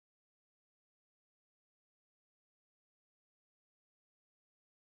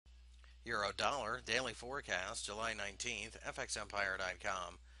Euro dollar daily forecast July 19th,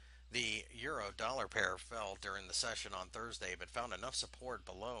 fxempire.com. The euro dollar pair fell during the session on Thursday but found enough support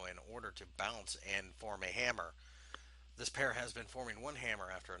below in order to bounce and form a hammer. This pair has been forming one hammer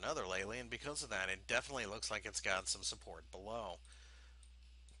after another lately, and because of that, it definitely looks like it's got some support below.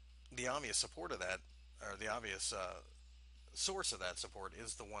 The obvious support of that, or the obvious source of that support,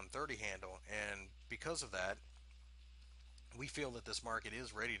 is the 130 handle, and because of that, we feel that this market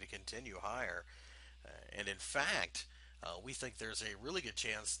is ready to continue higher. And in fact, we think there's a really good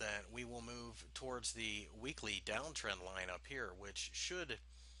chance that we will move towards the weekly downtrend line up here, which should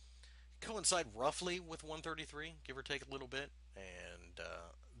coincide roughly with 133, give or take a little bit. And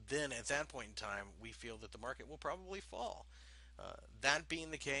then at that point in time, we feel that the market will probably fall. That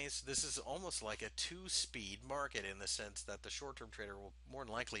being the case, this is almost like a two-speed market in the sense that the short-term trader will more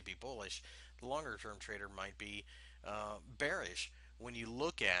than likely be bullish. The longer-term trader might be bearish. When you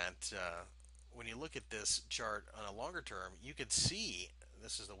look at this chart on a longer term, you could see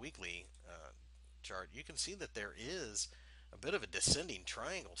this is the weekly chart. You can see that there is a bit of a descending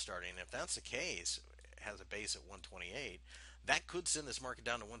triangle starting. If that's the case, it has a base at 128. That could send this market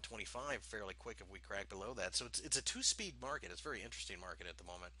down to 125 fairly quick if we crack below that. So it's a two-speed market. It's a very interesting market at the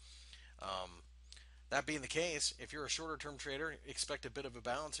moment. Um, that being the case, if you're a shorter term trader, expect a bit of a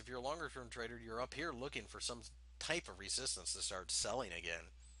bounce. If you're a longer term trader, you're up here looking for some type of resistance to start selling again.